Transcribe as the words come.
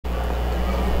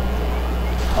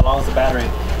How's the battery?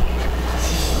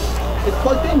 It's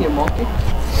plugged in, you monkey.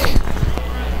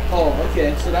 Oh,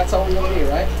 okay. So that's all we're gonna need,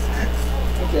 right?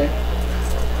 Okay.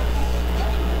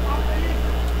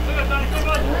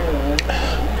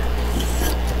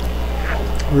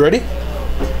 You ready?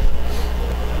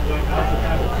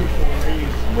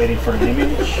 I'm waiting for an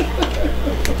image.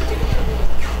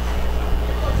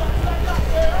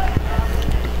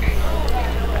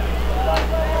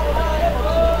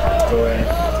 Go ahead.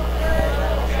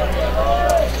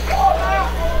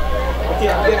 Okay,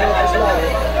 I'm getting it as well.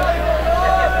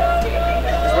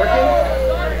 It's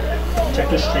working? Check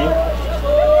the stream.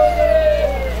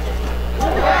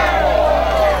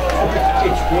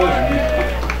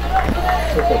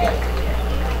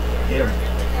 Here.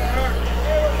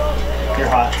 You're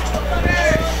hot.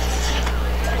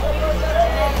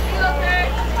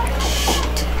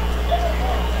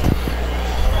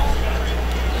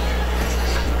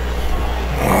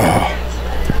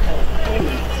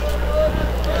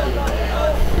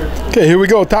 Okay, here we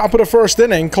go. Top of the first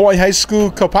inning. Kauai High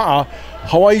School, Kapaa.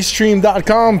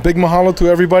 HAWAIISTREAM.com. Big mahalo to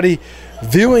everybody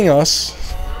viewing us.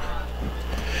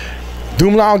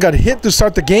 Dumlau got hit to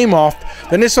start the game off.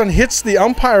 Then this one hits the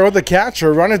umpire or the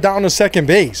catcher, run it down to second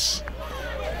base.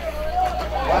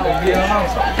 Wow,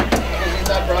 yeah. Is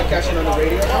that broadcasting on the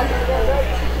radio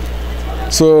now?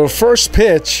 So first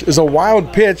pitch is a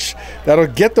wild pitch that'll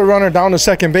get the runner down to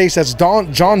second base. That's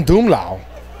John Dumlau.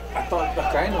 I thought the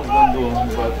kind was going to do him,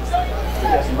 but I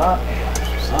guess not.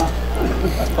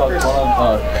 I thought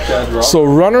one of Chad Rock. So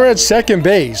runner at second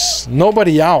base,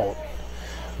 nobody out.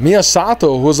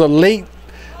 Miyasato, who was a late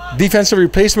defensive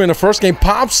replacement in the first game,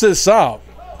 pops this up.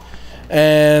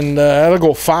 And that'll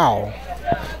go foul.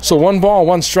 So 1 ball,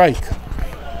 1 strike.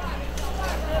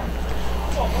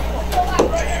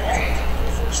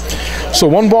 So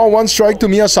 1 ball, 1 strike to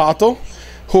Miyasato,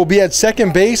 who will be at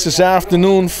second base this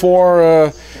afternoon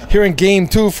for here in game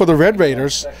 2 for the Red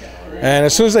Raiders. And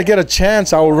as soon as I get a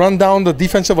chance, I will run down the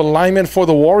defensive alignment for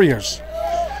the Warriors.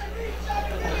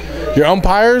 Your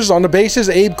umpires on the bases,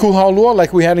 Abe Kuhaulua,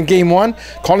 like we had in game 1.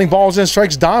 Calling balls and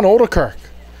strikes, Don Odekirk.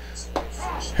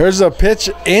 Here's a pitch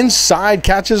inside,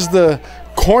 catches the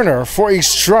corner for a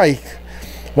strike.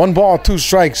 1 ball, 2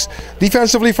 strikes.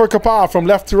 Defensively for Kapaa, from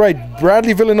left to right,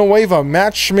 Bradley Villanueva,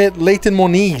 Matt Schmidt, Leighton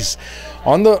Moniz.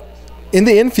 In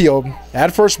the infield,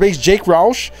 at first base, Jake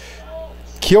Roush,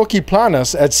 Kyoki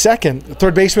Planas at second,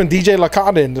 third baseman DJ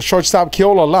Lakadin, the shortstop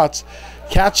Keola Lutz,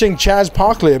 catching Chaz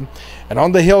Pocklib, and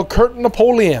on the hill, Kurt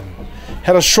Napoleon.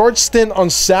 Had a short stint on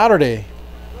Saturday,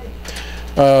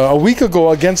 a week ago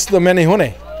against the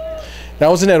Menehune. That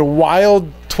was in that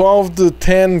wild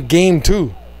 12-10 game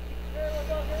 2.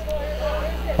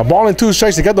 A ball and 2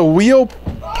 strikes. They got the wheel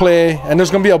play, and there's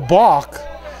going to be a balk.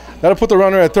 That'll put the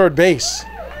runner at third base.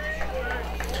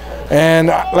 And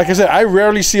like I said, I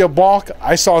rarely see a balk.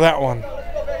 I saw that one.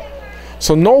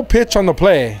 So no pitch on the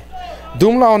play.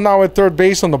 Dumlau now at third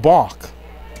base on the balk.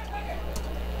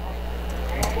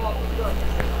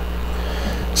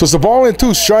 So it's a ball and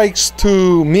 2 strikes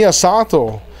to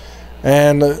Miyasato.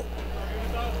 And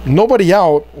nobody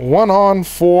out. 1 on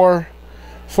for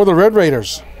the Red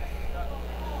Raiders.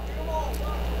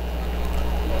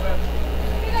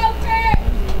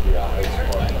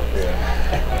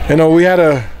 You know, we had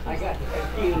a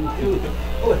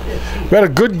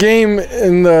good game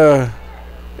in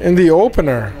the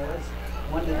opener.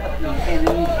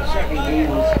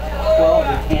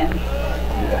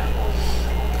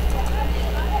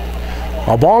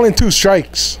 A ball and 2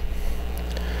 strikes.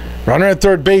 Runner at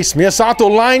third base. Miyasato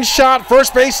line shot,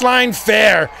 first baseline,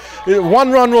 fair.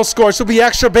 1 run will score. So it'll be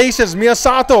extra bases.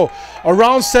 Miyasato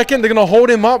around second. They're going to hold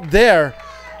him up there.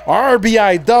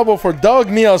 RBI double for Doug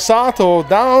Miyasato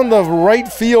down the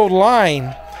right field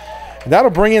line. That'll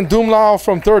bring in Dumlau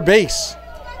from third base.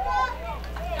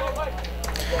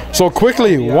 So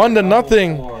quickly,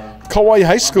 1-0, Kauai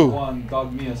High School.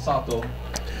 Doug Miyasato.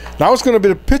 Now it's going to be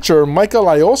the pitcher, Michael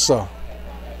Lyosa.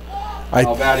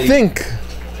 I think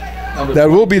that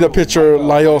will be the pitcher,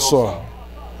 Lyosa.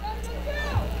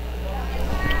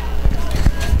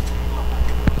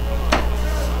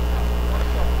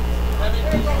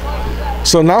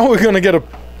 So now we're going to get a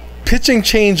pitching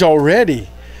change already.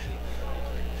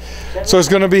 So it's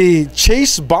going to be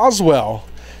Chase Boswell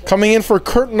coming in for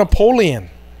Kurt Napoleon.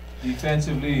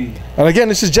 Defensively. And again,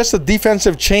 this is just a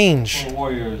defensive change. For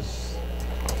Warriors.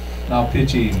 Now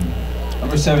pitching.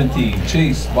 Number 17,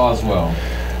 Chase Boswell.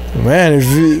 Man,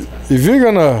 if you're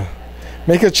going to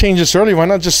make a change this early, why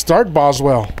not just start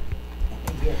Boswell?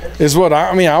 Is what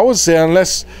I mean, I would say,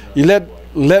 unless you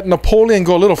let Napoleon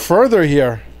go a little further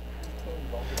here.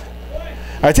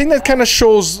 I think that kind of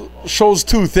shows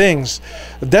two things: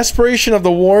 the desperation of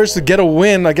the Warriors to get a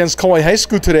win against Kauai High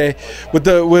School today, with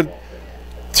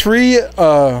three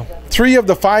of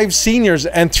the 5 seniors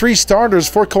and 3 starters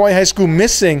for Kauai High School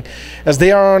missing, as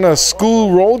they are on a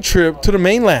school road trip to the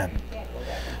mainland.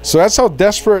 So that's how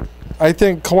desperate I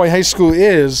think Kauai High School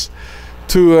is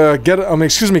to get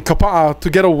Kapaa to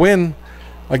get a win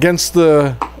against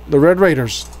the Red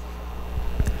Raiders.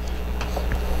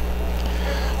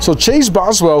 So Chase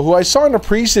Boswell, who I saw in the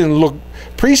preseason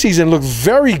looked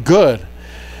very good,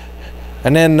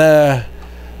 and then I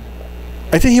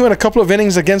think he went a couple of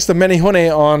innings against the Menehune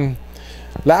on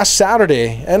last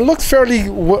Saturday and looked fairly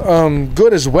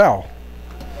good as well.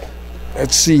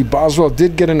 Let's see, Boswell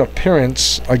did get an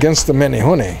appearance against the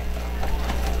Menehune.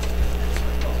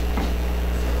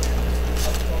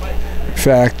 In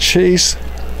fact, Chase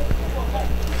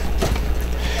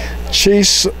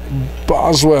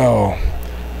Boswell,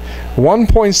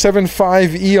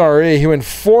 1.75 ERA. He went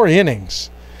 4 innings,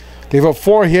 gave up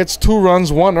 4 hits, 2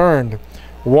 runs, 1 earned,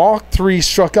 walked 3,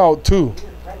 struck out 2.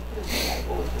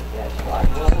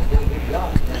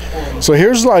 So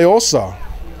here's Lyosa,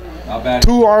 2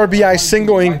 RBI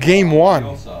single in game 1.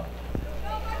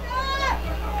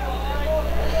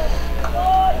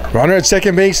 Runner at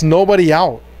second base, nobody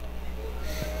out.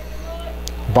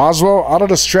 Boswell out of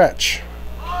the stretch.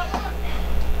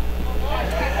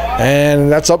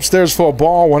 And that's upstairs for a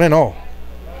ball, 1-0.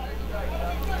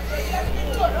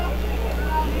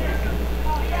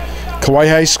 Kauai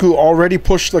High School already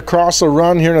pushed across a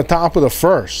run here in the top of the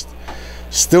first.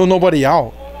 Still nobody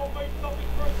out.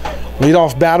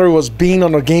 Leadoff batter was Bean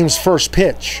on the game's first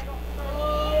pitch.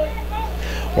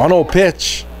 1-0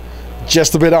 pitch,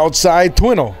 just a bit outside,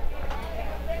 2-0.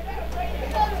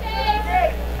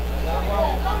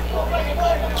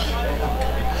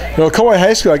 You know, Kauai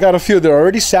High School, I got a feel they're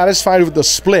already satisfied with the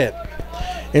split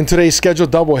in today's scheduled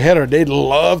doubleheader. They'd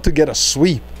love to get a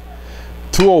sweep.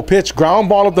 2-0 pitch, ground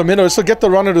ball up the middle. This will get the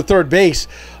runner to third base.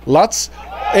 Lutz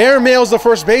airmails the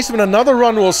first baseman. Another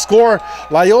run will score.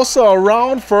 Lyosa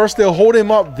around first. They'll hold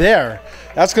him up there.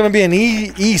 That's going to be an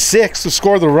E6 to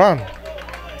score the run.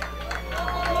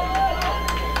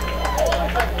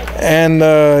 And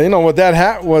you know what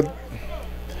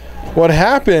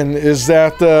happened is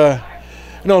that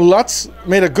you know, Lutz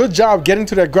made a good job getting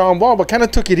to that ground ball, but kind of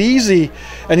took it easy.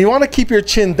 And you want to keep your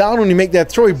chin down when you make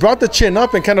that throw. He brought the chin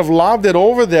up and kind of lobbed it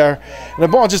over there, and the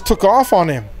ball just took off on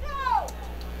him.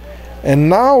 And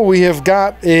now we have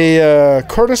got a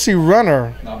courtesy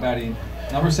runner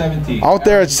number 17 out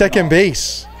there at second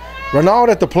base. Run out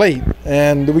at the plate.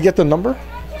 And do we get the number?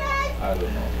 I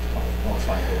don't know.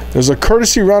 There's a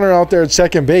courtesy runner out there at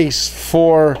second base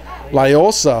for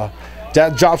Lyosa.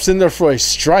 That drops in there for a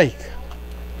strike.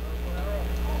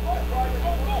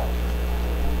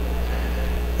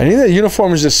 I think that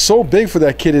uniform is just so big for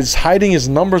that kid. It's hiding his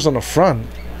numbers on the front.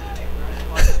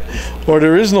 Or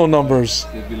there is no numbers.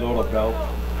 Below the belt.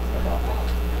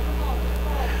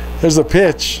 There's a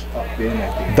pitch.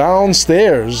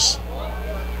 Downstairs.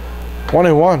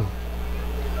 1-1.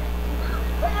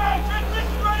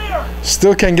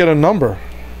 Still can't get a number.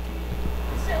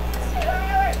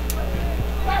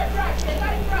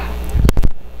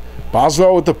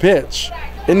 Boswell with the pitch.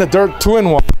 In the dirt,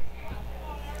 2-1.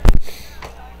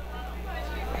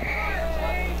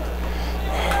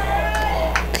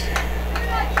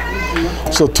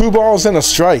 So 2 balls and a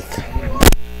strike.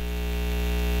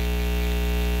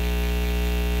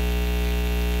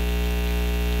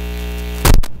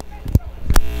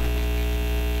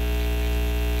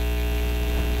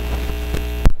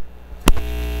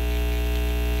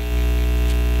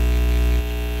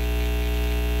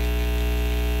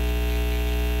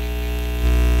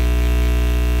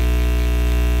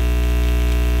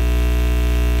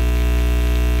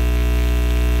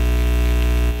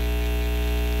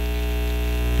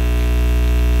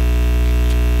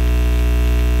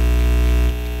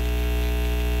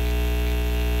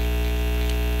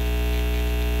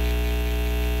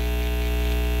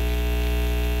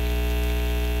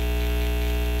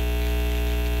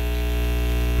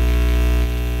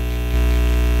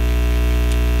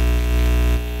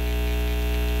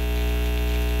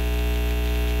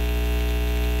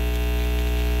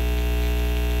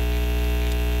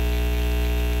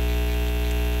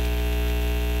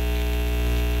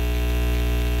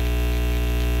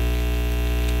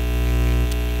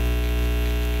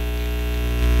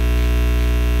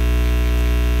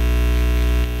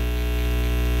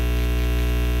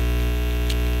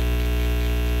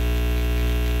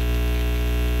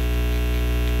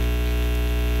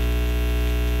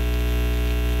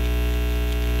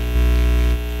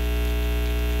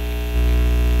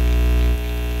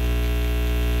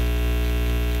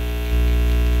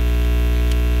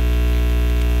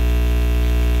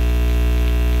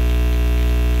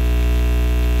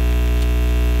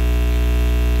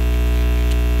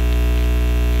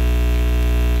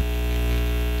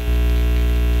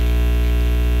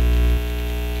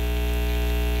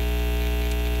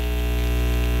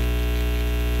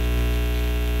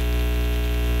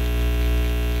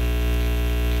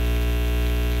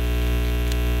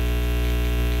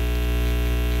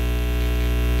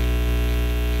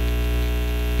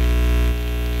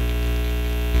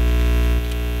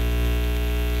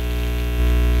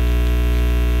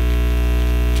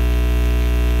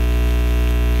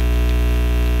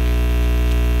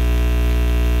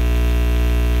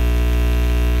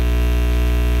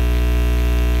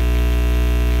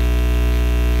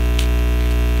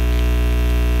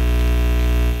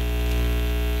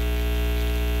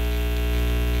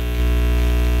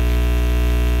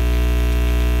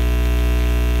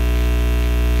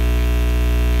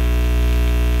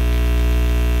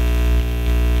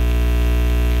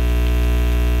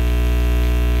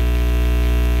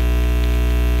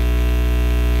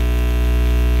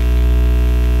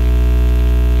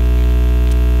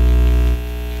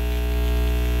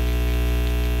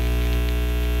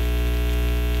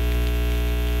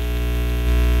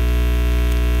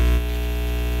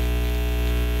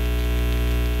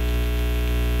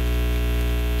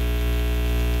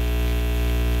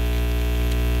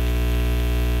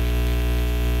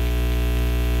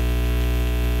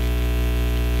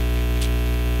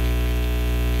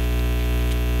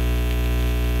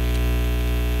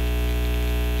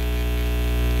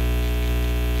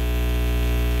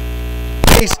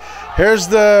 base. Here's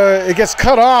it gets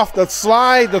cut off, the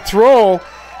slide, the throw,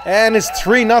 and it's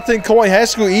 3-0 Kauai High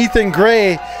School. Ethan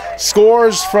Gray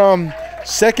scores from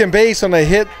second base on a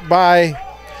hit by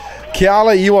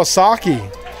Keala Iwasaki.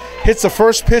 Hits the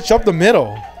first pitch up the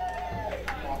middle.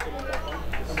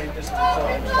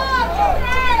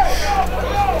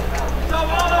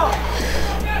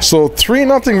 So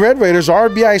 3-0 Red Raiders.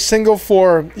 RBI single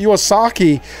for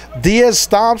Iwasaki. Diaz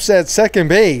stops at second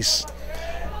base.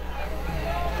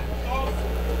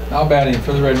 Now batting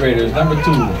for the Red Raiders, number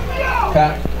 2,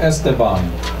 Pat Esteban.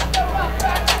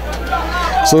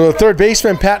 So the third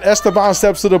baseman, Pat Esteban,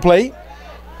 steps to the plate.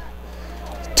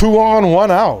 2 on, 1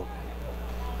 out.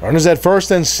 Runners at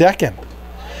first and second.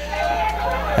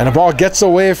 And the ball gets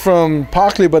away from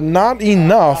Pockley, but not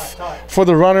enough for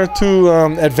the runner to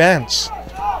advance.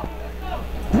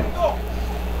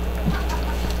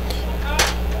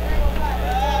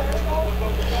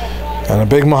 And a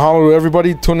big mahalo to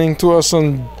everybody tuning to us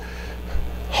on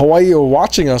Hawaii or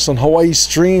watching us on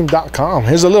HAWAIISTREAM.com.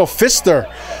 Here's a little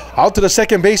fister out to the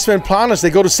second baseman, Planas. They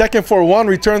go to second for 1,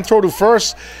 return throw to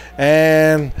first,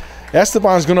 and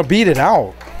Esteban's going to beat it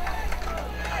out.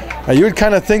 Now, you would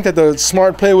kind of think that the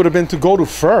smart play would have been to go to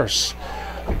first.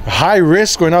 High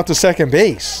risk going out to second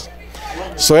base.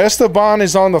 So Esteban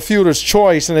is on the fielder's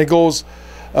choice, and it goes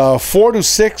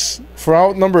 4-6 for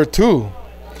out number 2.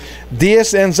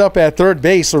 Diaz ends up at third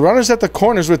base. So runners at the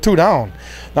corners with 2 down.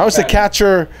 Now it's the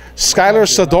catcher, Skylar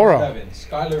Sadora.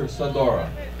 Skylar Sadora.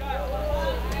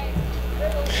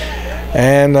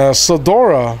 And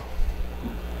Sadora,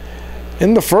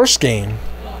 in the first game,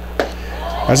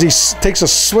 as he takes a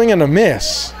swing and a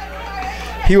miss,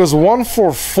 he was 1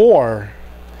 for 4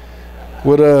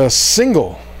 with a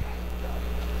single.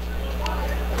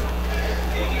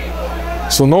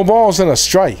 So no balls and a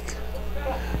strike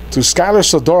to Skylar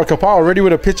Sadora. Kapaa already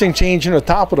with a pitching change in the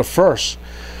top of the first.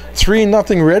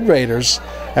 3-0 Red Raiders.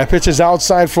 That pitch is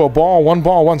outside for a ball. 1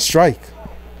 ball, 1 strike.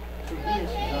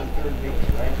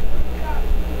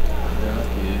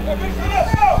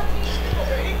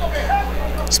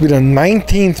 This will be the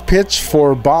 19th pitch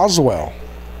for Boswell.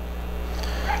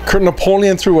 Kurt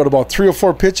Napoleon threw what, about 3 or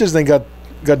 4 pitches, then got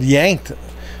yanked.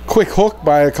 Quick hook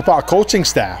by the Kapaa coaching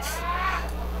staff.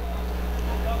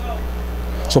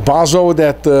 So Boswell with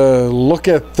that look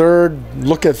at third,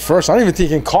 look at first. I don't even think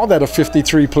you can call that a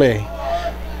 53 play.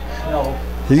 No.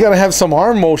 You got to have some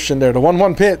arm motion there. The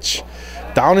 1-1 pitch.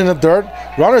 Down in the dirt.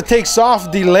 Runner takes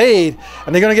off, delayed,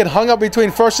 and they're going to get hung up between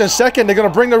first and second. They're going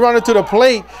to bring the runner to the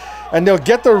plate, and they'll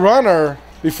get the runner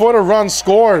before the run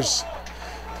scores.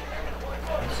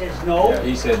 He says no. Yeah,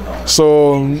 he said no.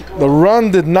 So the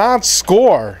run did not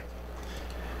score.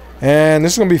 And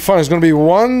this is going to be fun. It's going to be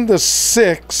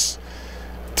 1-6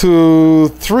 to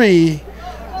 3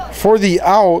 for the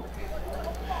out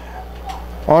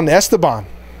on Esteban.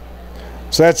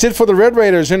 So that's it for the Red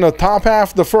Raiders in the top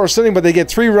half of the first inning, but they get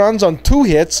 3 runs on 2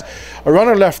 hits, a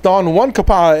runner left on, 1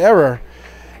 Kapaa error,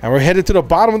 and we're headed to the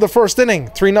bottom of the first inning.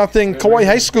 3-0 Kauai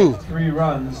High School. 3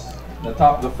 runs in the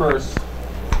top of the first.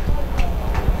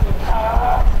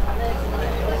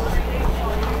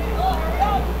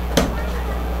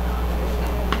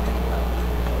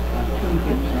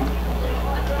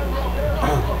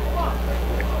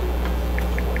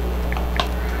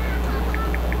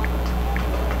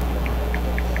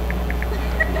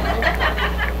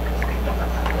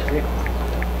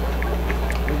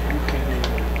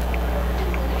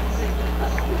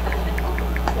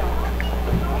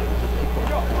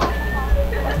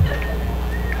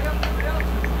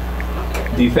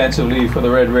 Defensively for the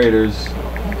Red Raiders,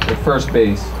 at first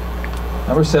base,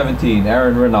 number 17,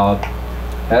 Aaron Renaud.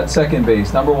 At second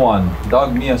base, number 1,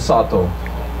 Doug Miyasato.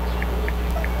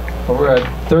 Over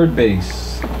at third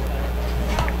base,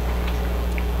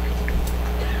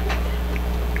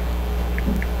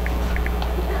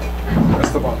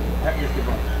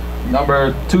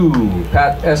 number 2,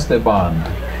 Pat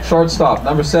Esteban. Shortstop,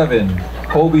 number 7,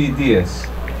 Kobe Diaz.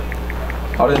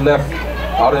 Out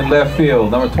in left field,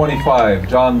 number 25,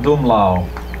 John Dumlau.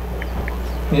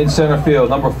 In center field,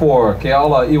 number 4,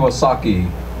 Keala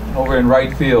Iwasaki. Over in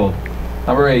right field,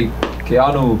 number 8,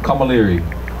 Keanu Kamaliri.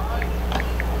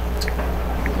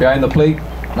 Behind the plate,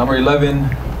 number 11,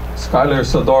 Skylar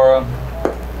Sadora.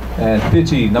 And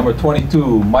pitching, number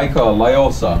 22, Micah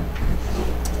Lyosa.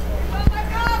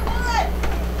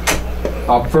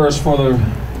 Up first for the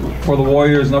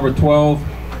Warriors, number 12,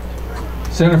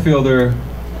 center fielder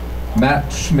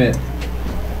Matt Schmidt.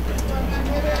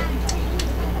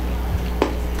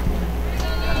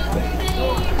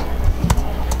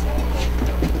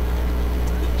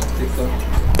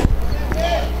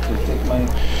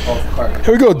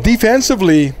 Here we go.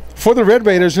 Defensively for the Red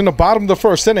Raiders in the bottom of the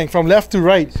first inning from left to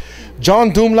right.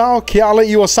 John Dumlau, Keala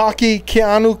Iwasaki,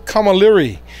 Keanu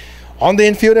Kamaliri. On the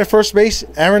infield at first base,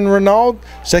 Aaron Renaud.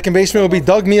 Second baseman will be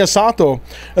Doug Miyasato.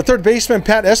 The third baseman,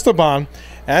 Pat Esteban.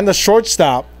 And the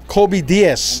shortstop, Kobe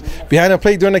Diaz. Behind the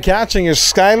plate doing the catching is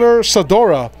Skylar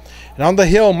Sadora. And on the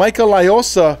hill, Michael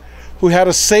Laiosa, who had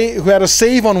a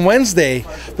save on Wednesday.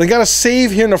 They got a save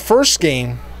here in the first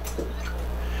game.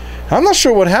 I'm not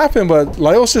sure what happened, but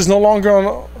Laiosa is no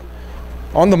longer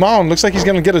on the mound. Looks like he's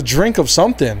going to get a drink of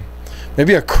something.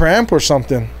 Maybe a cramp or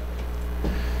something.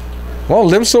 Well,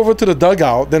 limps over to the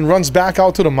dugout, then runs back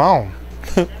out to the mound.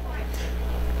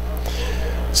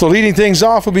 So leading things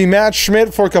off will be Matt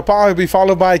Schmidt for Kapaa. He'll be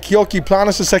followed by Keoki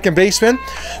Planas, the second baseman.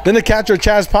 Then the catcher,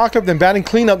 Chaz Pocklip. Then batting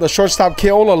cleanup, the shortstop,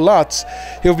 Keola Lutz.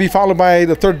 He'll be followed by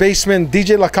the third baseman,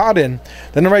 DJ Lacadin.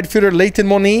 Then the right fielder, Leighton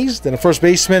Moniz. Then the first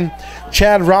baseman,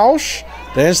 Chad Roush.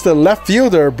 Then it's the left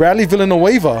fielder, Bradley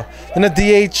Villanueva. Then the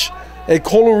DH,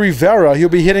 Ecolo Rivera. He'll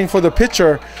be hitting for the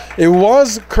pitcher. It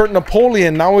was Kurt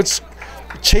Napoleon. Now it's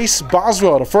Chase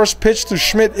Boswell. The first pitch to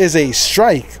Schmidt is a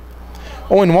strike.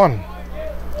 0-1.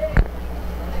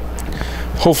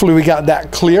 Hopefully we got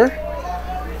that clear.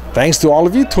 Thanks to all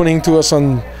of you tuning to us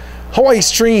on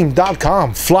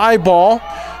HAWAIISTREAM.com. Fly ball,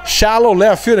 shallow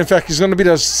left field. In fact, he's going to be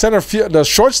the center field, the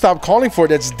shortstop calling for it.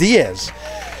 That's Diaz.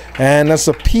 And that's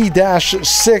a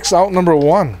P-6, out number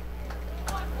 1.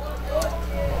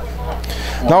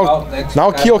 Now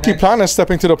Keoki Planas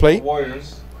stepping to the plate.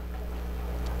 Warriors.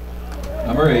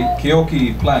 Number 8,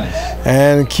 Keoki Planas.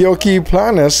 And Keoki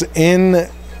Planas in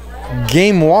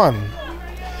game 1.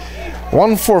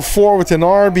 1 for 4 with an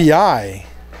RBI.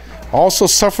 Also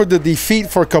suffered the defeat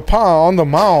for Kapaa on the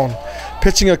mound,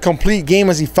 pitching a complete game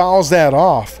as he fouls that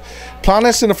off.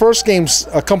 Planas in the first game,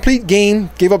 a complete game,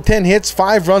 gave up 10 hits,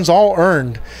 5 runs, all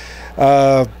earned.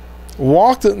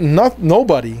 Walked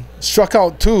nobody, struck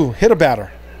out 2, hit a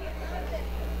batter.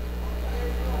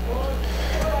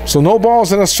 So no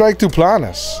balls and a strike to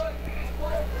Planas.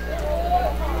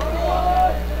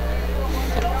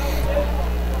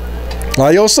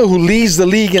 Laiosa, who leads the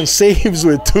league in saves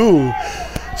with 2,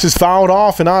 just fouled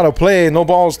off and out of play. No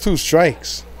balls, 2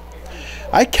 strikes.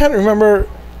 I can't remember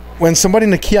when somebody in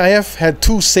the KIF had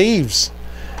 2 saves.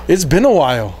 It's been a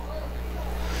while.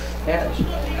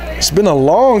 It's been a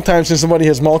long time since somebody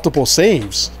has multiple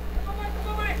saves.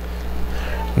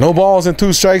 No balls and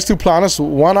 2 strikes to Planas.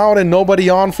 1 out and nobody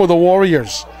on for the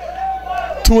Warriors.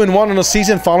 2-1 in the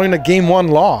season following a game 1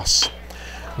 loss.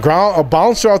 A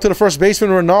bouncer out to the first baseman,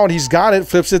 Renaud. He's got it,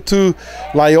 flips it to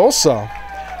Laiosa.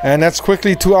 And that's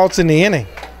quickly 2 outs in the inning.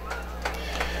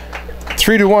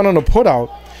 3-1 on the putout.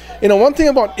 You know, one thing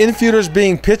about infielders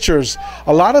being pitchers,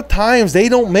 a lot of times they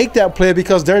don't make that play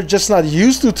because they're just not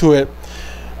used to it.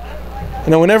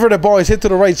 You know, whenever the ball is hit to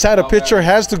the right side, a pitcher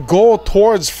has to go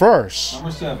towards first.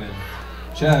 Number 7,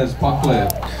 Chaz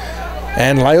Pocklip.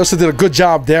 And Laiosa did a good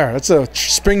job there. That's a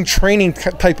spring training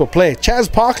type of play. Chaz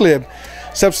Pocklip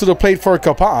steps to the plate for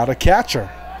Kapaa, the catcher.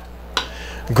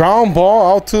 Ground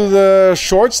ball out to the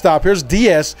shortstop. Here's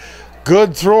Diaz.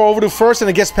 Good throw over to first, and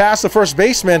it gets past the first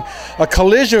baseman. A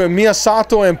collision with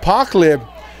Miyasato and Pocklip.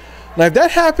 Now, if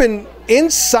that happened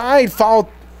inside foul,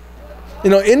 you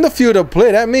know, in the field of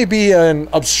play, that may be an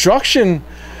obstruction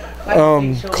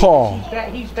call.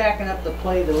 He's backing up the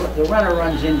play. The runner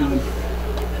runs into him.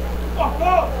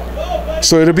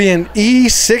 So it'll be an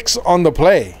E6 on the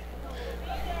play.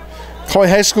 Kauai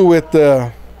High School with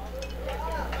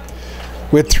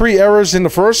 3 errors in the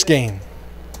first game.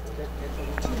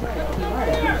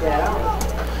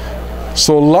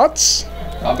 So Lutz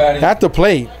at the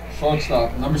plate.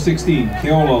 Shortstop, number 16,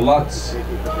 Keola Lutz.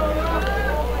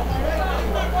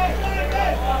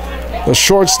 The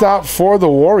shortstop for the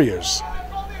Warriors.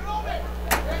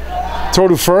 Throw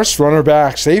to first, runner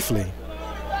back safely.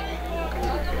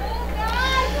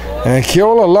 And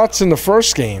Keola Lutz in the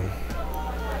first game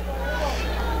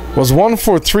was 1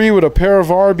 for 3 with a pair of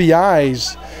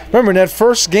RBIs. Remember, in that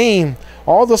first game,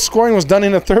 all the scoring was done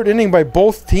in the 3rd inning by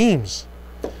both teams.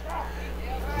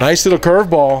 Nice little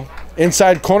curveball.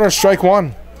 Inside corner, strike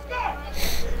 1.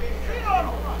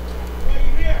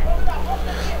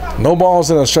 No balls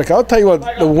and a strike. I'll tell you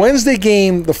what, the Wednesday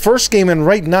game, the first game, and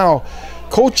right now,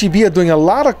 Coach Ibia doing a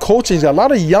lot of coaching. He's got a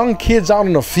lot of young kids out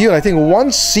on the field. I think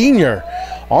 1 senior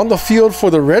on the field for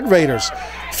the Red Raiders.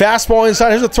 Fastball inside.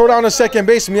 Here's a throw down to second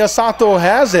base. Miyasato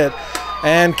has it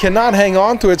and cannot hang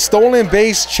on to it. Stolen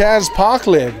base, Chaz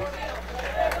Pocklip.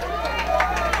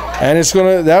 And it's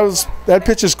gonna, that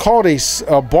pitch is called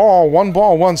a ball, 1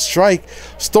 ball, 1 strike.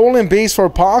 Stolen base for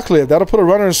Pocklip. That'll put a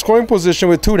runner in scoring position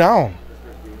with 2 down.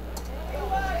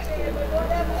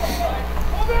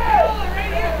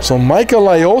 So So Michael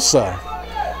Liosa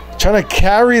trying to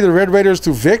carry the Red Raiders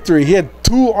to victory. He had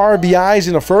 2 RBIs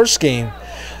in the first game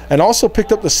and also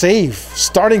picked up the save.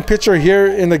 Starting pitcher here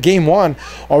in the game 1,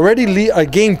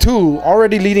 game 2,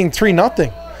 already leading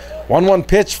 3-0. 1-1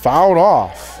 pitch fouled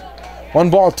off. 1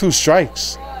 ball, 2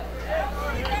 strikes.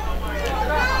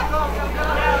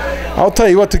 I'll tell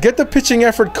you what, to get the pitching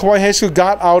effort Kauai High School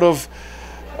got out of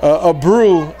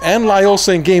Abreu and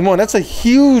Liosa in game 1, that's a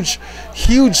huge,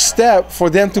 huge step for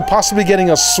them to possibly getting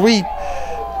a sweep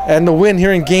and the win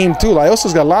here in game 2.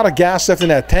 Liosa's got a lot of gas left in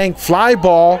that tank. Fly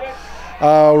ball,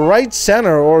 right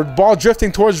center, or ball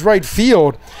drifting towards right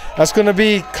field. That's going to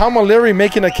be Camilleri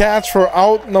making a catch for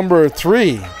out number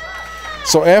 3.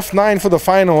 So F9 for the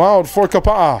final out for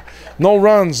Kapaa. No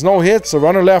runs, no hits, a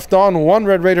runner left on, 1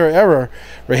 Red Raider error.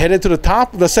 We're headed to the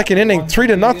top of the second inning,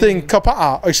 3-0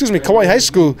 Kauai High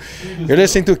School. You're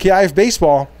listening to KIF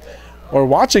Baseball, or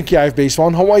watching KIF Baseball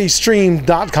on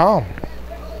HAWAIISTREAM.com.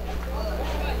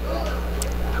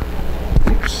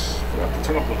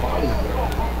 Turn up the volume.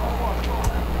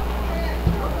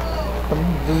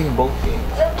 I'm doing both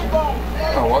games.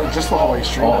 Oh, well, just for Hawaii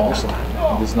Stream.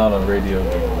 This is not on radio.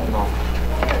 No.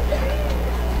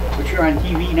 But you're on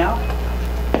TV now?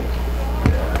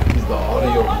 It's the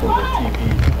audio for the TV,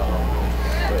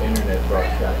 the internet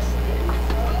broadcast.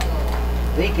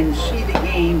 They can see the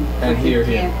game. And but hear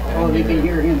they him. can't- Oh, they can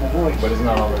hear him, the voice. But it's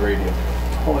not on the radio.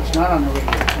 Oh, it's not on the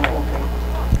radio. Oh, okay.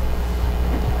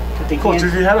 But they Coach, if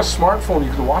can't. you had a smartphone,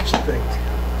 you could watch the thing.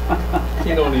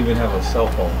 You don't even have a cell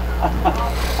phone.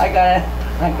 I got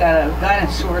a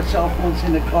dinosaur cell phones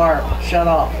in the car. Shut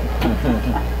off.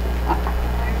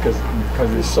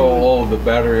 Because it's so old, the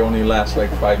battery only lasts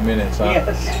like 5 minutes, huh?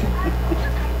 Yes.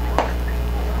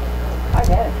 I've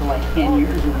had it for like 10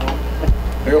 years ago.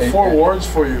 I got 4 words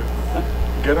for you.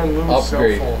 Get a new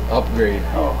Upgrade, cell phone. upgrade.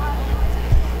 Oh,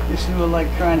 this new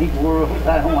electronic world,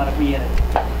 I don't want to be in it.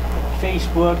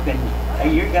 Facebook, and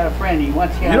you got a friend, he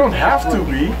wants you. You don't have to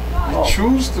be. You Oh.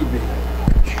 choose to be.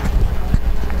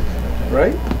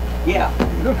 Right? Yeah.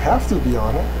 You don't have to be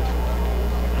on it.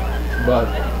 But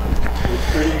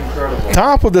it's pretty incredible.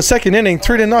 Top of the second inning,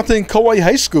 3-0 Kauai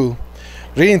High School.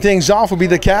 Leading things off will be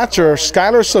the catcher,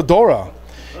 Skylar Sadora.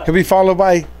 He'll be followed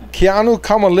by Keanu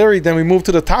Camilleri. Then we move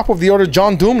to the top of the order,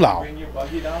 John Dumlau.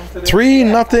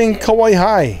 3-0 Kauai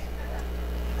High.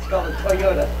 It's called a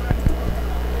Toyota.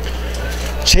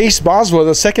 Chase Boswell,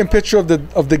 the second pitcher of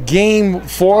the game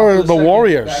for the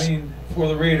Warriors. Batting for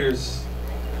the Raiders,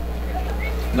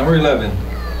 number 11.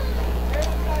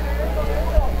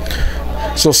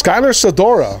 So Skylar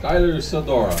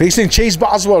Sadora facing Chase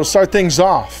Boswell to start things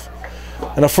off.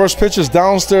 And the first pitch is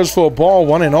downstairs for a ball,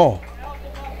 1-0.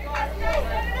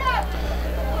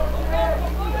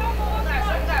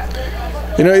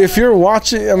 You know, if you're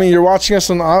watching, I mean, you're watching us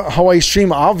on Hawaii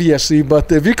Stream, obviously,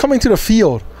 but if you're coming to the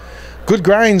field, good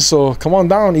grind, so come on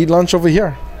down, eat lunch over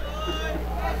here.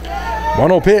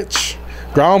 1-0 pitch.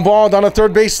 Ground ball down the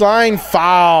third base line,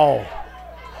 foul.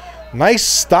 Nice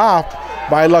stop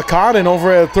by Lakaden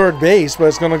over at third base, but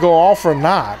it's going to go off or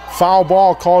not. Foul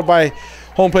ball called by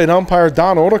home plate umpire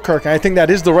Don Odekirk, and I think that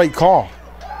is the right call.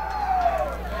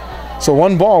 So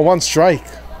 1 ball, 1 strike.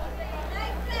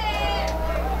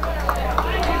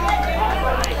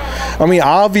 I mean,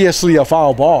 obviously a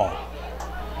foul ball.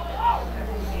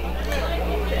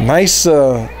 Nice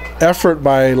effort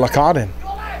by Lakaden.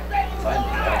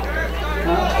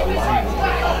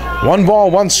 1 ball,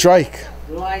 1 strike.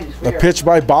 The pitch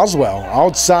by Boswell.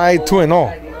 Outside,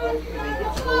 2-0.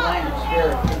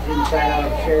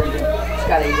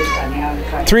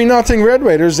 3-0 Red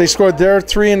Raiders. They scored their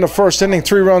 3 in the first inning.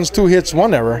 3 runs, 2 hits,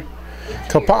 1 error.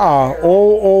 Kapaa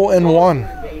 0-0-1.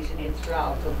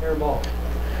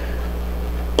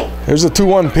 Here's a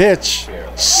 2-1 pitch.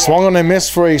 Swung on and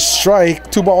missed for a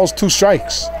strike. 2 balls, 2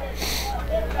 strikes.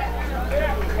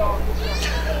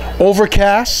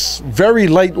 Overcast, very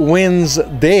light winds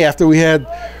day after we had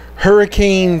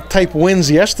hurricane type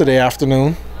winds yesterday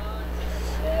afternoon.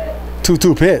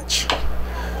 2-2 pitch.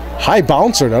 High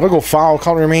bouncer, that'll go foul.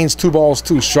 Count remains 2 balls,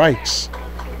 2 strikes.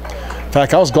 In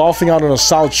fact, I was golfing out on the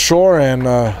South Shore, and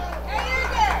I'm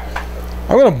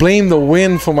going to blame the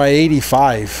wind for my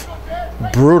 85.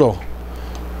 Brutal.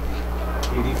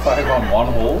 85 on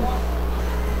 1 hole?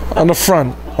 On the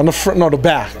front, no, the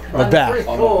back, the back.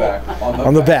 On the back.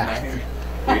 On the back.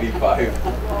 85.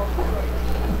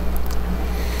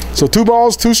 So 2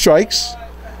 balls, 2 strikes.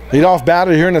 Lead off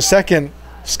batter here in the second,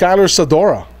 Skylar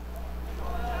Sadora.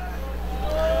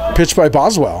 Pitch by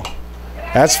Boswell.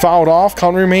 That's fouled off.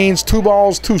 Count remains 2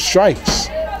 balls, 2 strikes.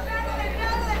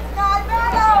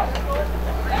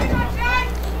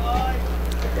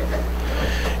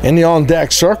 In the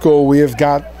on-deck circle, we have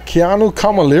got Keanu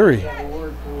Kamaliri.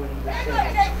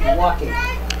 Walking.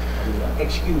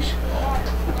 Excuse.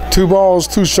 2 balls,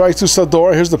 2 strikes to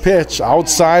Sadora. Here's the pitch.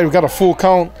 Outside, we got a full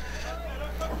count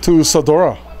to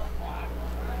Sadora.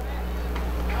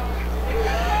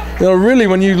 You know, really,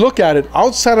 when you look at it,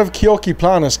 outside of Keoki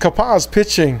Planas, Kapaa's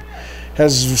pitching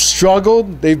has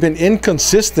struggled. They've been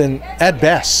inconsistent at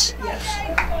best.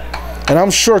 And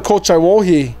I'm sure Coach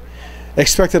Iwohi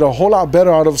expected a whole lot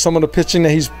better out of some of the pitching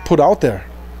that he's put out there.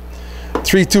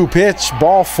 3-2 pitch,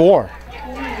 ball 4.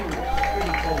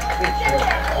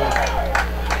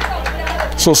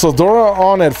 So Sadora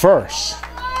on at first.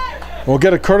 We'll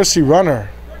get a courtesy runner.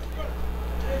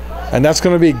 And that's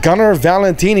going to be Gunnar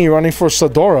Valentini running for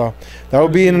Sadora. That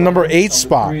would be in the number 8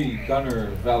 spot. 3, Gunnar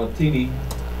Valentini.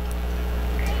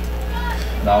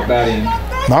 Now batting.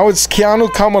 Now it's Keanu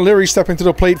Kamaliri stepping to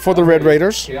the plate for the Red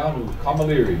Raiders. Keanu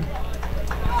Kamaliri.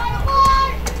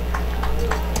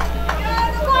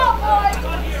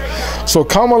 So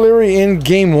Kamaliri in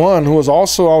game 1, who was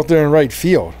also out there in right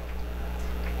field.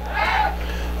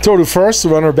 Throw to first, the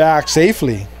runner back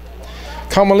safely.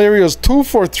 Kamaliri was 2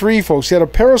 for 3, folks. He had a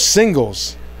pair of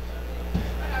singles.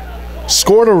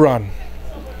 Scored a run.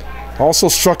 Also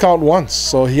struck out once.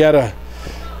 So he had a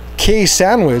K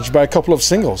sandwich by a couple of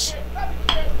singles.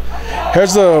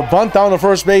 Here's the bunt down the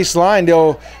first base line.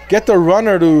 They'll get the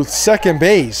runner to second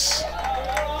base.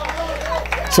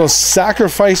 So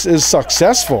sacrifice is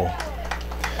successful.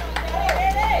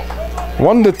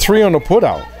 1-3 on the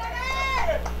putout.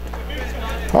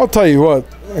 I'll tell you what,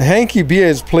 Hanky B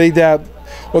has played that,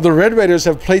 or the Red Raiders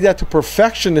have played that to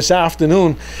perfection this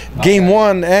afternoon. Game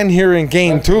 1 and here in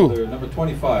game 2. Number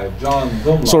 25, John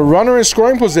Dumlau. So runner in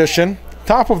scoring position.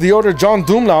 Top of the order, John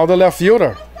Dumlau, the left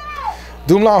fielder.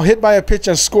 Dumlau hit by a pitch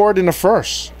and scored in the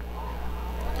first.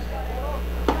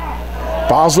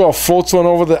 Boswell floats one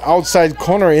over the outside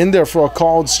corner in there for a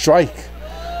called strike.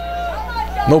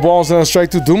 No balls and a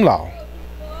strike to Dumlau.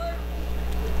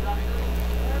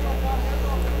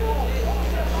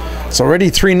 It's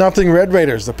already 3-0 Red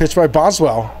Raiders. The pitch by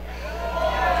Boswell.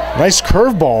 Nice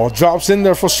curveball. Drops in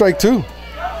there for strike 2.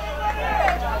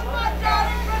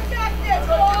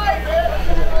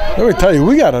 Let me tell you,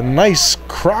 we got a nice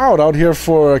crowd out here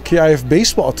for KIF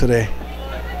baseball today.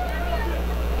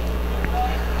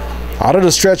 Out of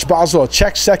the stretch, Boswell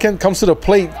checks second, comes to the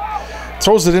plate,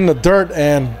 throws it in the dirt,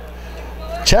 and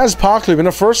Chaz Pockley in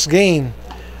the first game,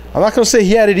 I'm not going to say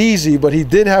he had it easy, but he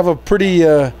did have a pretty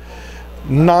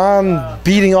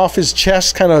non-beating off his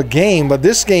chest kind of game. But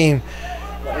this game,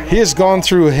 he has gone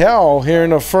through hell here in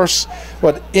the first,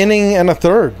 inning and a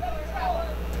third.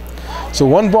 So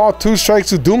 1 ball, 2 strikes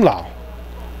to Dumlau.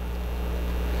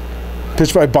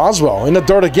 Pitch by Boswell. In the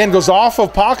dirt again, goes off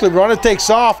of Pockley. Runner takes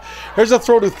off. Here's a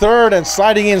throw to third, and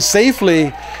sliding in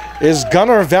safely is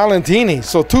Gunnar Valentini.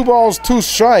 So 2 balls, 2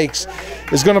 strikes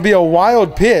is going to be a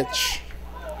wild pitch.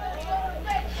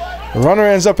 The runner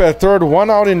ends up at third, 1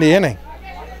 out in the inning.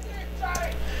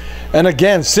 And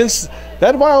again, since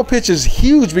that wild pitch is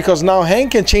huge because now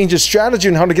Hank can change his strategy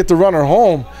on how to get the runner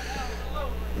home.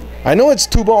 I know it's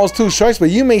 2 balls, 2 strikes,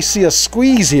 but you may see a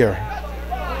squeeze here.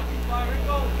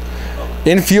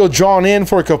 Infield drawn in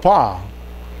for Kapaa.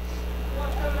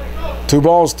 2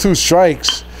 balls, 2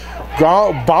 strikes.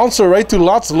 Bouncer right to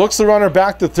Lutz, looks the runner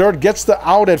back to third, gets the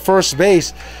out at first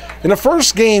base. In the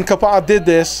first game, Kapaa did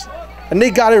this, and they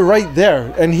got it right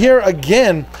there. And here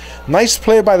again, nice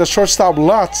play by the shortstop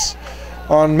Lutz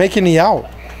on making the out.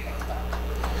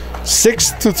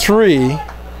 6-3.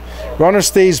 Runner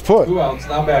stays put. 2 outs,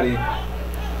 now batting.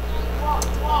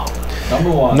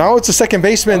 Number 1. Now it's the second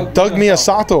baseman, Doug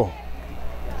Miyasato.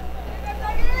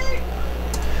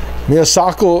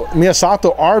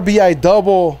 Miyasato RBI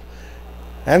double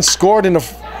and scored in the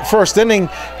first inning.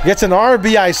 Gets an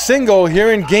RBI single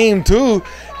here in game 2.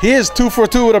 He is 2 for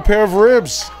 2 with a pair of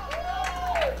ribs.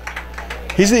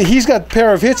 He's got a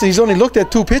pair of hits and he's only looked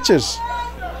at 2 pitches.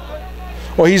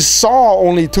 Well, he saw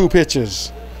only 2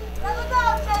 pitches.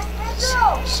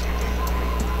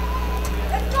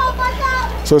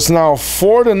 So it's now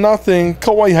 4-0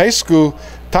 Kauai High School.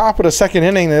 Top of the second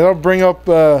inning. They'll bring up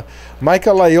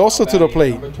Micah Layosa to the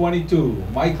plate. Number 22,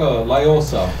 Micah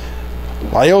Layosa.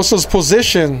 Layosa's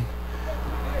position,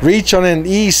 reach on an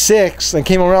E6 and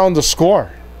came around to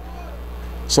score.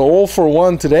 So 0 for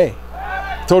 1 today.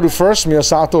 Throw to first,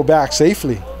 Miyasato back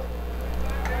safely.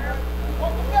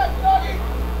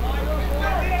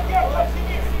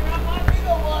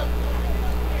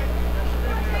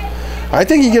 I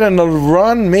think you get another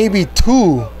run, maybe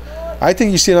 2, I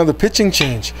think you see another pitching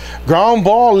change. Ground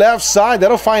ball left side.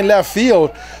 That'll find left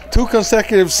field. 2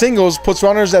 consecutive singles puts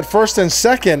runners at first and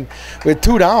second with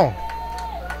 2 down.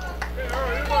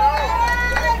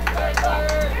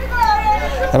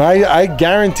 And I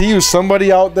guarantee you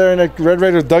somebody out there in the Red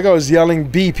Raider dugout is yelling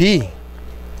BP.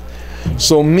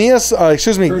 So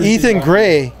Ethan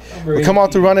Gray will come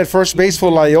out to run at first base for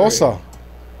Laiosa.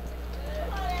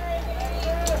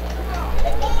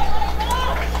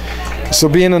 So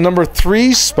be in the number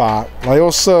 3 spot.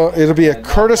 Laiosa, it'll be a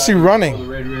courtesy running. The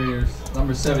Red Raiders,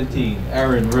 number 17,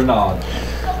 Aaron Renaud.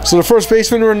 So the first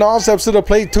baseman Renaud steps to the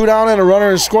plate, 2 down and a runner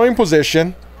in scoring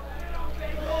position.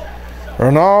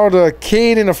 Renaud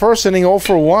Cade in the first inning, 0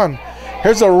 for 1.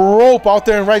 Here's a rope out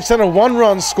there in right center. 1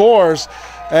 run scores,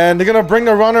 and they're going to bring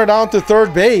the runner down to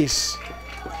third base.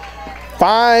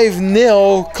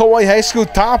 5-0, Kauai High School,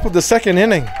 top of the second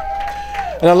inning.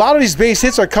 And a lot of these base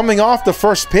hits are coming off the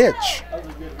first pitch.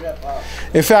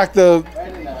 In fact, the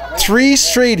 3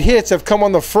 straight hits have come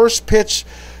on the first pitch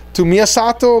to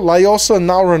Miyasato, Laiosa, and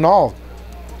now Renaud.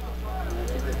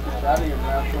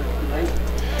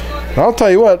 And I'll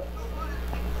tell you what,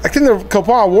 I think the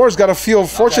Kapaa Wars got to feel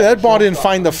fortunate that ball didn't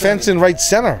find the fence in right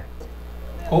center.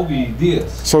 Kobe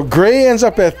Diaz. So Gray ends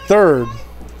up at third.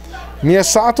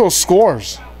 Miyasato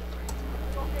scores.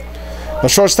 The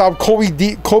shortstop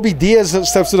Kobe Diaz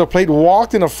steps to the plate,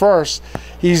 walked in the first.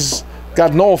 He's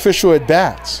got no official at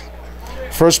bats.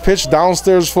 First pitch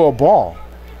downstairs for a ball.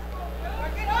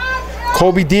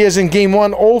 Kobe Diaz in game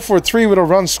 1, 0 for 3 with a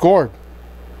run scored.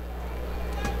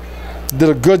 Did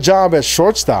a good job at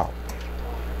shortstop.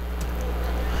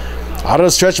 Out of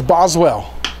the stretch,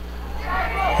 Boswell.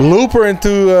 Looper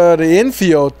into the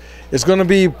infield. It's going to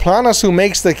be Planas who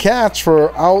makes the catch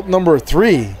for out number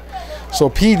 3. So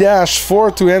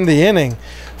P-4 to end the inning.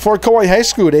 For Kauai High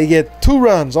School, they get 2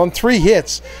 runs on 3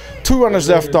 hits. 2 runners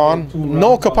left on.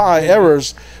 No Kapaa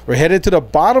errors. We're headed to the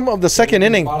bottom of the second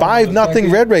inning.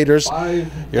 5-0 Red Raiders.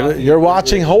 You're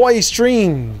watching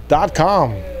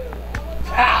HAWAIISTREAM.com.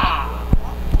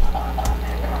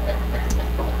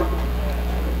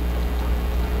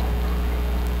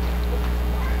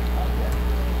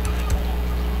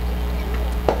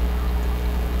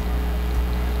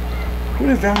 Who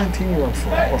did Valentino run for?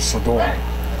 Or Sador?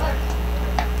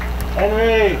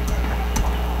 Henry!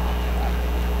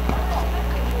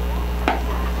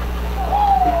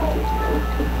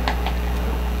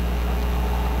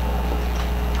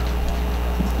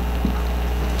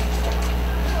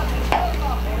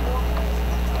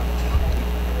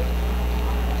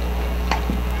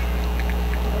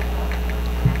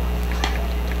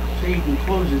 So you can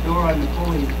close the door on the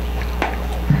pulling.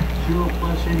 0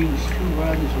 plus innings, 2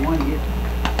 runs, 1 hit.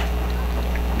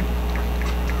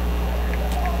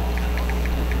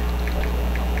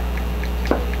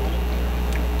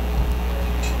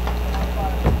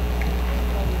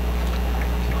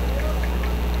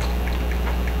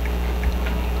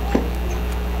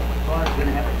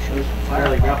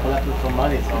 Really grandpa left me some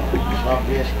money, so it's not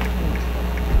good.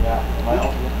 Yeah, my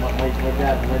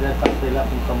dad thought they left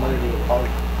him some money to go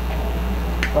college.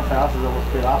 Plus the house is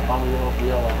almost paid off, probably don't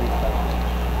feel like he's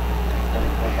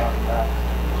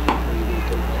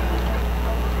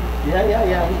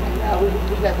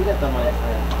we got the money.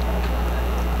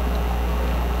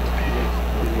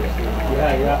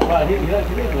 Yeah, well, he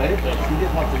didn't let it, but he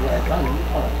didn't want to get it done.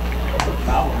 That's a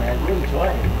problem, man. You enjoy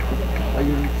it. Well,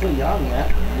 you're still young, man.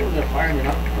 You'll get fired, you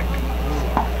know.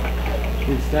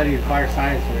 You studied fire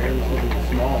science for everything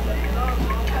small, but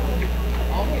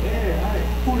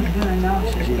Who's going to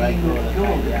announce this game with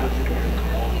Joe?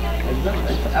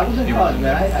 I was in college,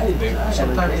 man.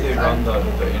 Sometimes they run the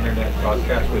internet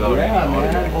broadcast without any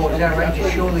audio. Oh, is that right?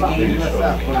 To show the game for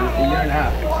a year and a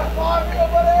half.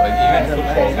 Like even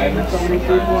football games, So many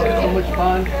people have so much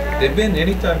fun. they've been,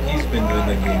 anytime he's been doing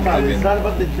the games, they've It's been not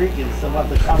about the drinking, it's about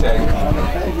the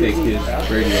take his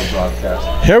radio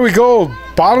broadcast. Here we go.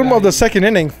 Bottom of the second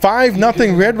inning.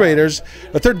 5-0 Red Raiders.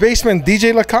 The third baseman,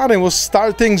 DJ Lakaden, will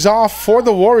start things off for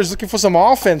the Warriors, looking for some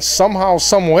offense somehow,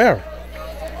 somewhere.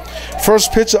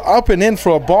 First pitch up and in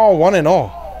for a ball,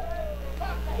 1-0.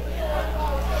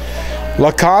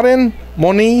 Lakaden,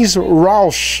 Moniz,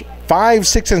 Rausch, 5,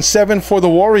 6, and 7 for the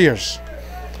Warriors.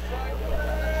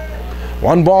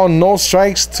 1 ball, no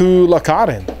strikes to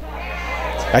Lakaden.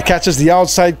 That catches the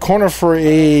outside corner for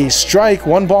a strike.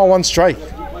 1 ball, 1 strike.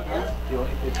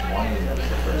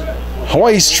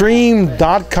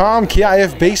 HAWAIISTREAM.com,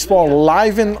 KIF Baseball,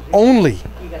 live and only.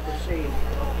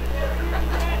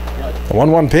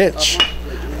 1-1 pitch.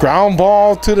 Ground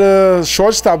ball to the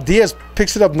shortstop. Diaz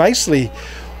picks it up nicely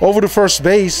over to first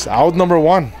base. Out number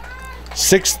 1.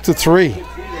 6-3.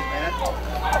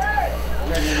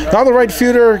 Now the right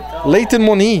fielder, Leighton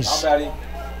Moniz.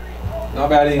 Now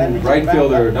batting right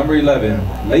fielder, number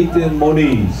 11, Leighton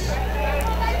Moniz.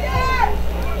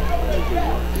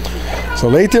 So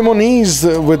Leighton Moniz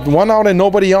with 1 out and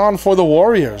nobody on for the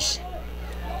Warriors.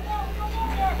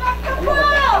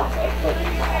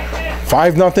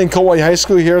 5-0 Kauai High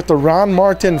School here at the Ron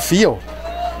Martin Field.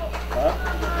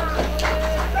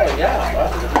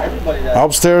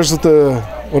 Upstairs with the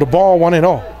ball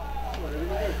 1-0.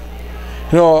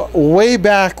 You know, way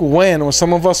back when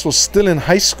some of us was still in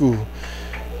high school,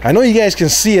 I know you guys can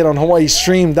see it on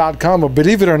HAWAIISTREAM.com, but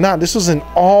believe it or not, this was an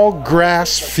all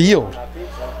grass field.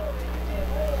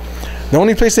 The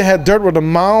only place they had dirt was the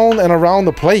mound and around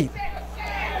the plate.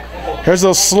 Here's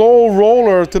a slow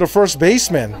roller to the first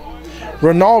baseman.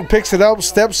 Renaud picks it up,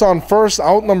 steps on first,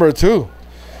 out number 2.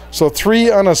 So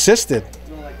 3 unassisted.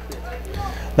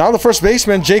 Now the first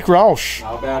baseman, Jake Roush.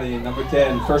 Now batting number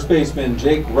 10, first baseman,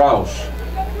 Jake Roush.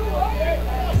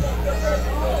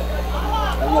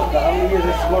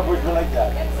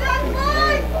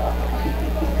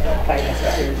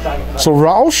 So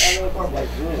Roush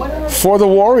for the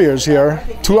Warriors here.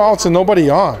 2 outs and nobody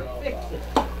on.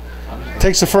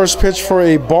 Takes the first pitch for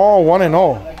a ball,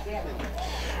 1-0.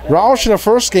 Roush in the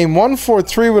first game, 1 for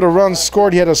 3 with a run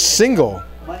scored. He had a single.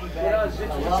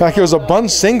 In fact, it was a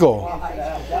bunt single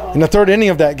in the 3rd inning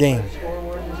of that game.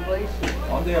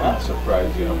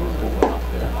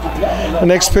 The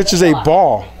next pitch is a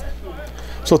ball.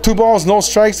 So 2 balls, no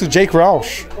strikes to Jake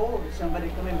Roush. Somebody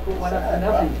come in and put one up to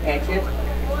nothing, catch it.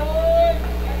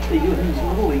 They do in these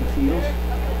little league fields.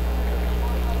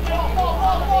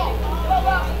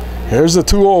 Here's the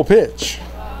 2-0 pitch.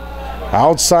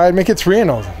 Outside, make it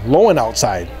 3-0. Low and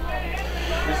outside.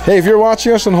 Hey, if you're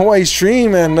watching us on Hawaii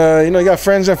Stream and you know you got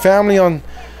friends and family on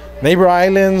neighbor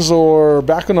islands or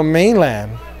back on the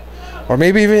mainland, or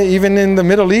maybe even in the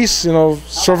Middle East, you know,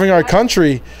 serving our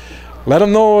country, let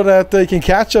them know that they can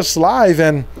catch us live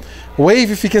and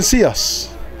wave if you can see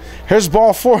us. Here's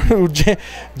ball 4 to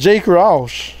Jake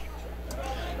Roush.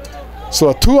 So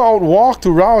a 2-out walk to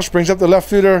Roush brings up the left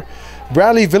fielder,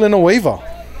 Bradley Villanueva.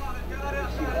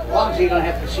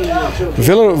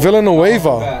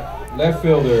 Villanueva. Left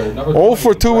fielder, number 0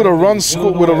 for 2 with a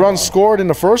run scored in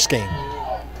the first game.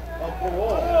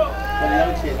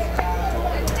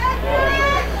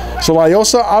 So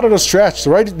Lyosa out of the stretch.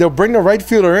 They'll bring the right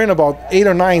fielder in about 8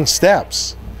 or 9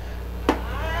 steps.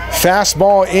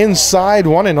 Fastball inside,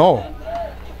 1-0.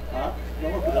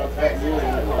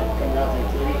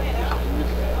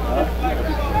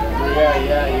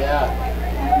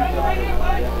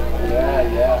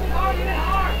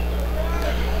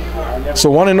 So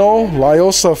 1-0,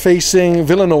 Lyosa facing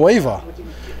Villanueva.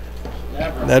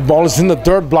 That ball is in the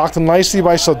dirt, blocked nicely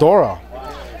by Sadora.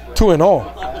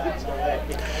 2-0.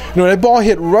 You know, that ball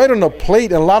hit right on the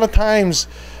plate, and a lot of times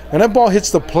when that ball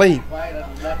hits the plate,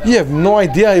 you have no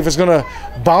idea if it's going to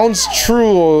bounce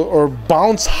true or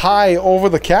bounce high over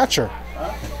the catcher.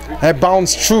 That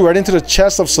bounced true right into the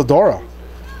chest of Sadora.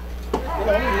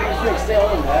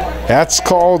 That's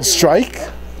called strike.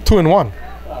 2-1.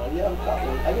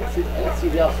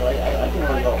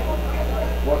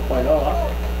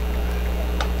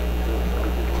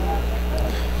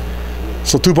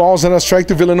 So 2 balls and a strike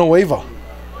to Villanueva.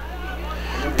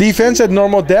 Defense at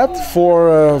normal depth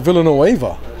for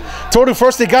Villanueva. Throw to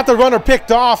first, they got the runner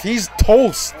picked off. He's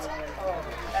toast.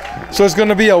 So it's going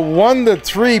to be a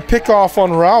 1-3 pickoff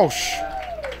on Roush.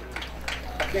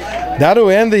 That'll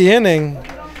end the inning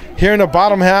here in the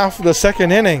bottom half of the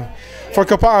 2nd inning. For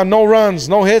Kapaa, no runs,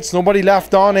 no hits, nobody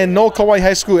left on, and no Kauai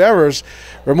High School errors.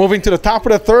 We're moving to the top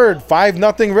of the 3rd,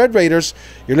 5-0 Red Raiders.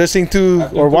 You're listening to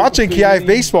or watching KIF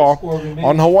Baseball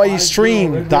on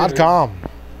HAWAIISTREAM.com.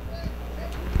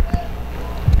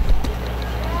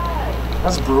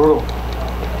 That's brutal.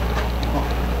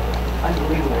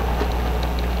 Unbelievable.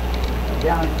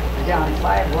 Down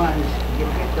 5 runs, you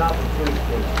get picked off at first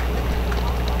base.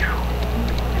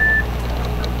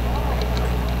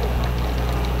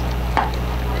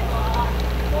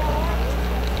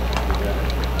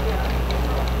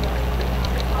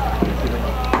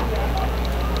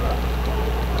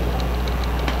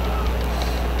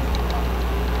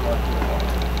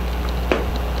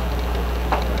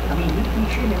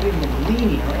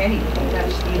 Leaning or anything, you got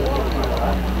to steal it.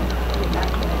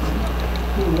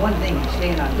 Doing one thing and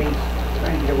staying on base,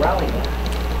 trying to get a rally ball.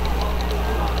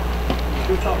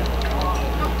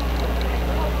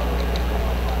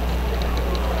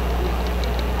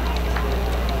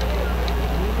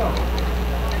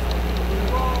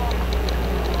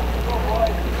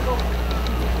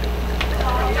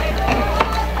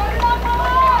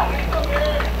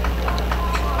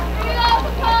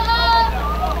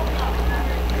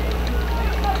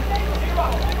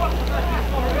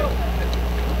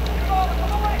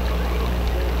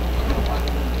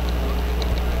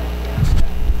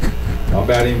 Now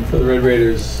batting for the Red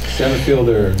Raiders, center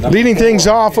fielder. Leading things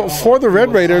off for the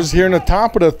Red Raiders here in the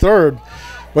top of the third.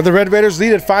 But the Red Raiders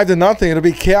lead at 5-0. It'll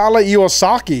be Keala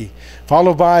Iwasaki,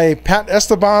 followed by Pat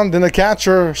Esteban, then the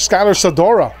catcher, Skylar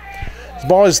Sadora. The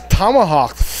ball is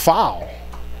tomahawked foul.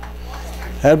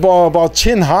 That ball about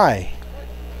chin high.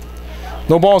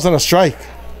 No balls on a strike.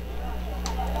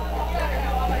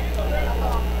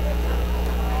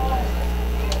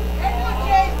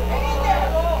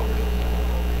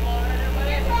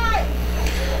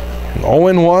 An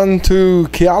 0-1 to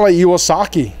Keala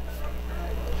Iwasaki.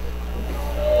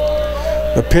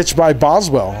 The pitch by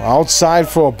Boswell. Outside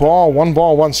for a ball. 1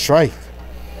 ball, 1 strike.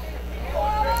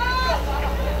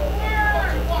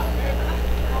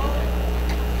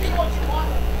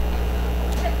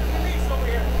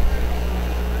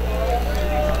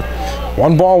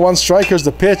 One ball, 1 strike. Here's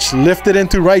the pitch. Lifted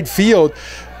into right field.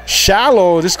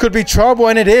 Shallow. This could be trouble,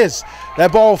 and it is.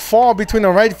 That ball fall between the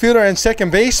right fielder and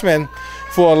second baseman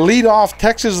for a leadoff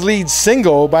Texas lead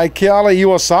single by Keala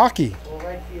Iwasaki.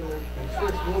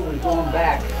 Going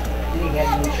back, and he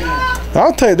had no chance.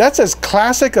 I'll tell you, that's as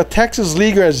classic a Texas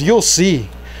leaguer as you'll see.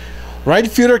 Right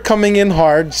fielder coming in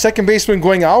hard, second baseman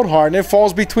going out hard, and it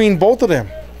falls between both of them.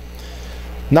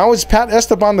 Now it's Pat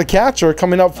Esteban, the catcher,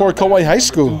 coming up for Kauai High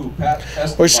School.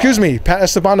 Or excuse me, Pat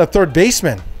Esteban, the third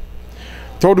baseman.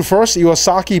 Throw to first,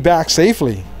 Iwasaki back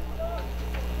safely.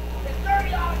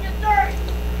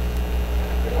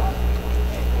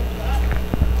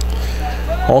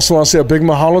 Also want to say a big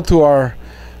mahalo to our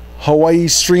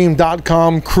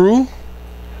HAWAIISTREAM.com crew,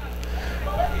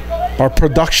 our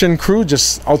production crew.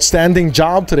 Just outstanding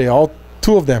job today, all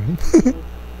 2 of them.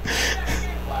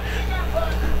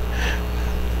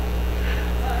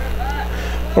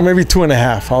 Or maybe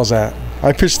 2.5. How's that?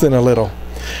 I pitched in a little.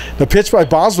 The pitch by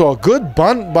Boswell. Good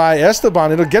bunt by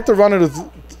Esteban. It'll get the runner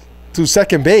to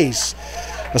second base.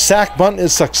 The sack bunt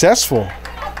is successful.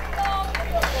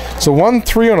 So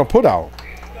 1-3 on a putout.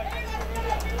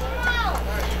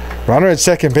 Runner at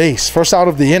second base, first out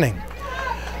of the inning.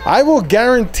 I will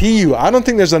guarantee you, I don't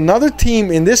think there's another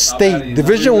team in this state,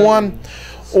 Division I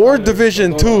or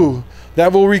Division II,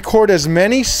 that will record as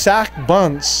many sack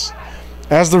bunts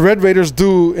as the Red Raiders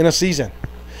do in a season.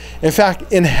 In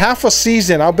fact, in half a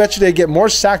season, I'll bet you they get more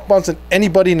sack bunts than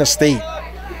anybody in the state.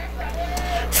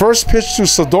 First pitch to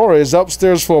Sadora is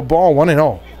upstairs for a ball,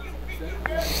 1-0.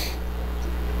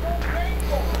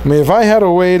 I mean, if I had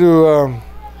a way to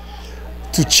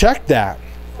check that,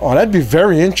 oh, that'd be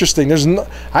very interesting.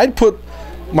 I'd put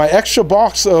my extra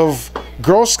box of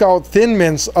Girl Scout Thin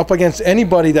Mints up against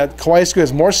anybody that Kauai School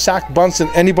has more sack bunts than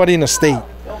anybody in the state.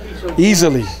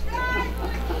 Easily.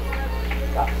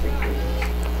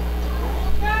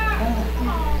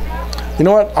 You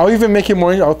know what? I'll even make it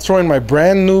more. I'll throw in my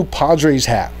brand new Padres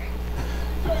hat.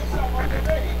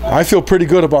 I feel pretty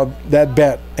good about that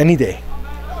bet any day.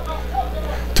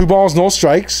 2 balls, no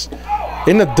strikes.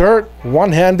 In the dirt,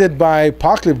 one-handed by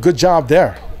Poklip. Good job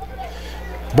there.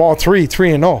 Ball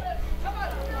 3-0.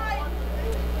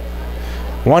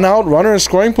 1 out, runner in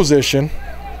scoring position.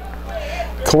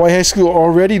 Kauai High School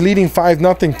already leading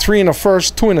 5-0. 3 in the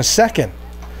first, 2 in the second.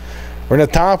 We're in the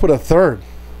top of the third.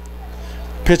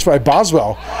 Pitch by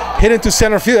Boswell. Hit into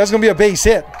center field. That's going to be a base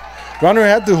hit. Runner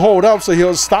had to hold up, so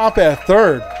he'll stop at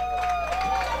third.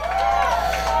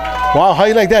 Wow, how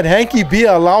you like that? Hanky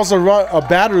Bia allows a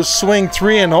batter to swing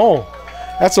 3-0.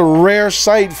 That's a rare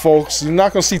sight, folks. You're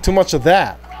not going to see too much of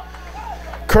that.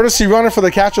 Courtesy runner for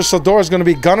the catcher Sador is going to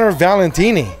be Gunnar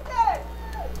Valentini.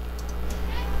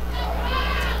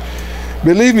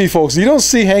 Believe me, folks, you don't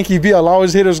see Hanky Bia allow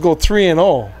his hitters go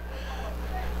 3-0.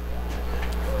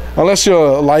 Unless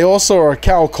you're Lyosa or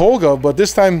Cal Colga, but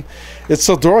this time it's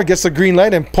Sador gets the green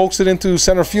light and pokes it into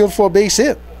center field for a base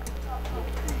hit.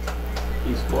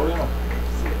 He's calling him.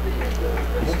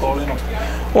 He's calling him.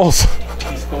 Oh,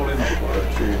 He's calling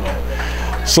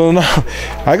him. so now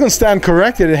I can stand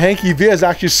corrected, and Hanky Bia is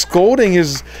actually scolding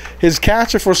his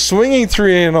catcher for swinging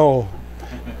 3-0. Well,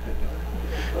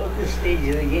 at this stage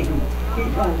of the game, you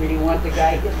don't really want the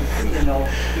guy hitting 3-0.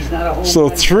 He's not a home So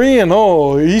run.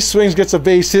 3-0, he swings, gets a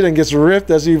base hit, and gets ripped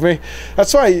as he may.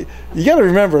 That's why you got to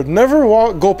remember, never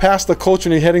go past the coach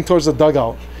when you're heading towards the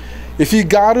dugout. If you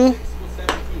got to.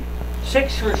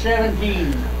 6 for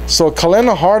 17. So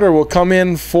Kalena Harder will come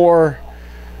in for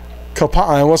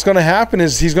Kapaa, and what's going to happen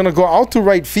is he's going to go out to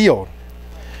right field,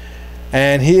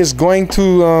 and he is going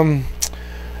to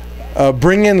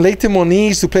bring in Leighton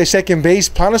Moniz to play second base.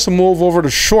 Planis will move over to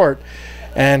short,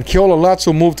 and Keola Lutz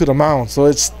will move to the mound. So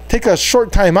it's take a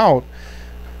short time out.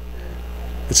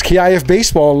 It's KIF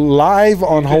Baseball live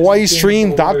on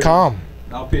HAWAIISTREAM.com.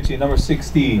 Now pitching number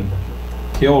 16,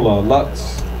 Keola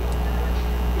Lutz.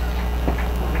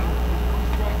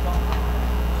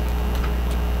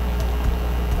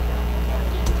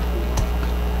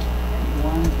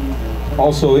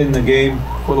 Also in the game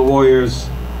for the Warriors,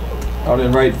 out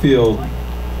in right field,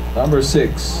 number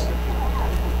 6,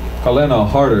 Kalena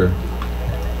Harder.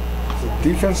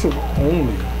 Defensive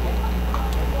only.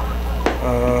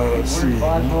 Let's see.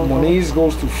 Moniz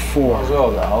goes to 4.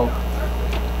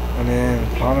 And then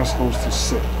Planas goes to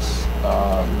 6.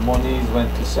 Moniz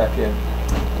went to second.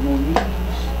 Moniz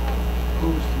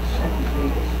goes to second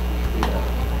base.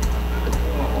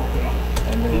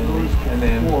 And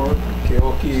then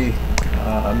Keoki,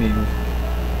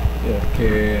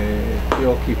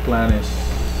 Keoki Planis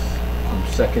from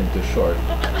second to short.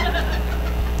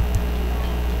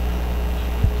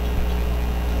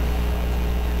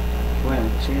 Well,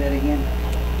 say that again.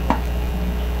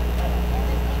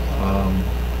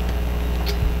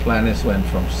 Planis went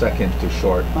from second to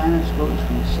short. Planas goes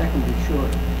from second to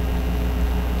short.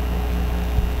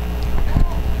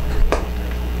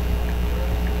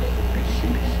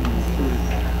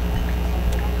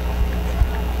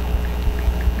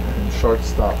 And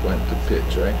shortstop went to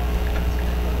pitch, right?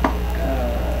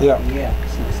 Yeah. Yeah.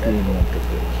 16 went to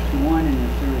pitch. 1 in the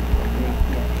third.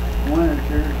 Yeah. 1 in the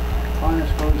third.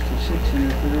 Planas goes to 6 in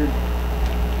the third.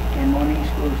 And Moniz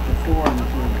goes to 4 in the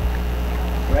third.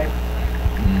 Right?